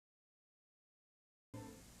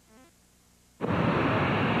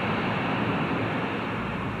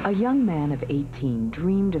A young man of 18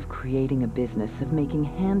 dreamed of creating a business of making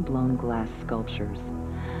hand-blown glass sculptures.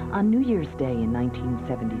 On New Year's Day in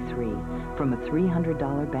 1973, from a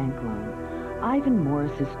 $300 bank loan, Ivan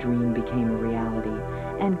Morris's dream became a reality,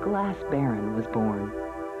 and Glass Baron was born.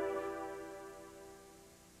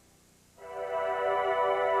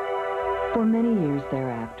 For many years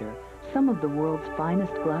thereafter, some of the world's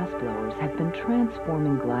finest glassblowers have been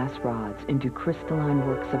transforming glass rods into crystalline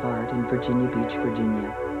works of art in Virginia Beach,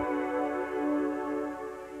 Virginia.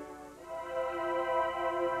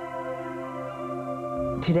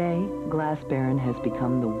 Today, Glass Baron has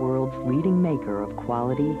become the world's leading maker of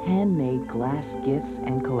quality, handmade glass gifts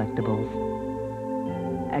and collectibles.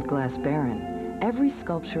 At Glass Baron, every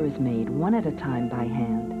sculpture is made one at a time by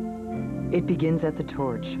hand. It begins at the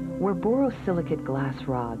torch, where borosilicate glass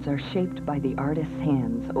rods are shaped by the artist's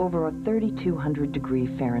hands over a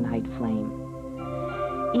 3,200-degree Fahrenheit flame.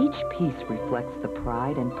 Each piece reflects the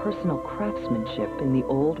pride and personal craftsmanship in the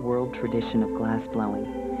old-world tradition of glass blowing.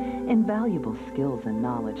 Invaluable skills and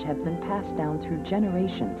knowledge have been passed down through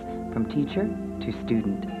generations, from teacher to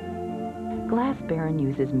student. Glass Baron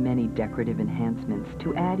uses many decorative enhancements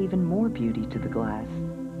to add even more beauty to the glass.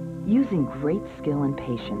 Using great skill and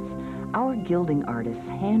patience, our gilding artists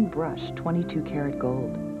hand-brush 22-karat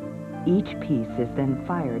gold. Each piece is then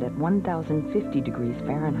fired at 1,050 degrees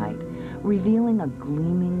Fahrenheit, revealing a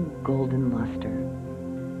gleaming golden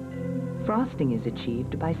luster. Frosting is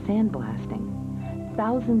achieved by sandblasting.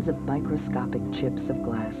 Thousands of microscopic chips of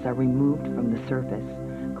glass are removed from the surface,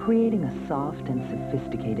 creating a soft and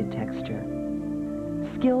sophisticated texture.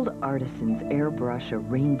 Skilled artisans airbrush a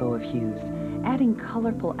rainbow of hues, adding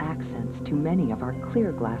colorful accents to many of our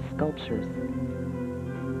clear glass sculptures.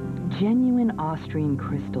 Genuine Austrian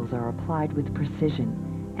crystals are applied with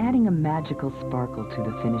precision, adding a magical sparkle to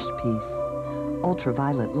the finished piece.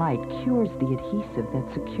 Ultraviolet light cures the adhesive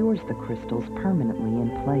that secures the crystals permanently in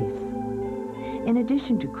place. In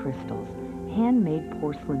addition to crystals, handmade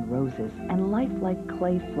porcelain roses and lifelike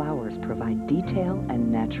clay flowers provide detail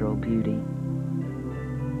and natural beauty.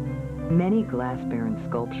 Many Glass Baron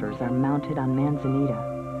sculptures are mounted on manzanita,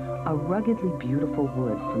 a ruggedly beautiful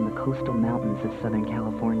wood from the coastal mountains of Southern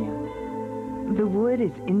California. The wood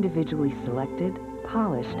is individually selected,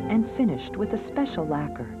 polished, and finished with a special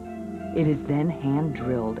lacquer. It is then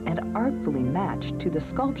hand-drilled and artfully matched to the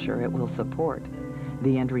sculpture it will support.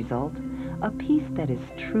 The end result? A piece that is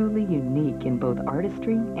truly unique in both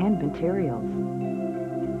artistry and materials.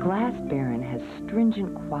 Glass Baron has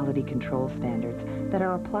stringent quality control standards that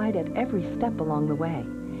are applied at every step along the way.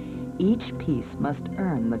 Each piece must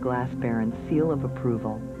earn the Glass Baron seal of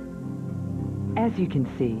approval. As you can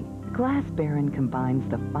see, Glass Baron combines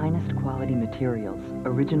the finest quality materials,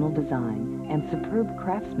 original design, and superb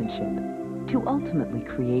craftsmanship to ultimately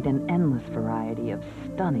create an endless variety of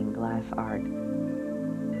stunning glass art.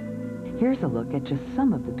 Here's a look at just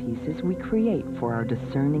some of the pieces we create for our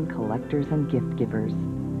discerning collectors and gift givers.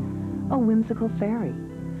 A whimsical fairy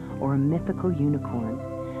or a mythical unicorn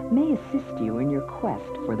may assist you in your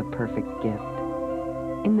quest for the perfect gift.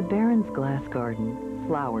 In the Baron's glass garden,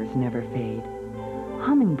 flowers never fade.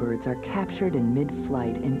 Hummingbirds are captured in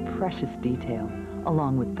mid-flight in precious detail,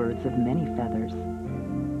 along with birds of many feathers.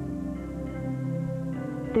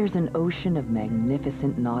 There's an ocean of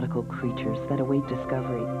magnificent nautical creatures that await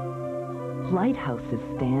discovery. Lighthouses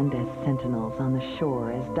stand as sentinels on the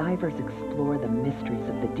shore as divers explore the mysteries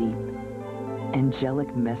of the deep.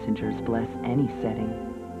 Angelic messengers bless any setting.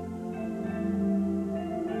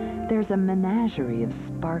 There's a menagerie of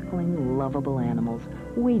sparkling, lovable animals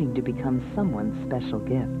waiting to become someone's special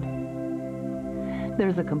gift.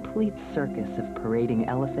 There's a complete circus of parading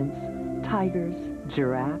elephants, tigers,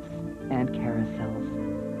 giraffes, and carousels.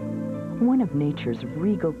 One of nature's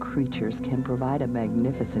regal creatures can provide a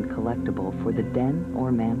magnificent collectible for the den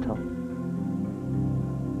or mantle.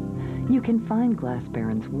 You can find Glass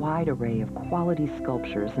Baron's wide array of quality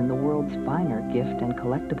sculptures in the world's finer gift and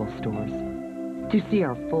collectible stores. To see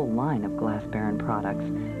our full line of Glass Baron products,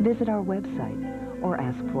 visit our website or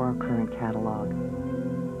ask for our current catalog.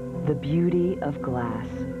 The Beauty of Glass,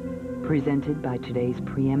 presented by today's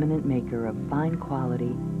preeminent maker of fine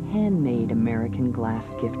quality, handmade American glass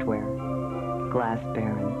giftware. Glass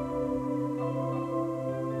Baron.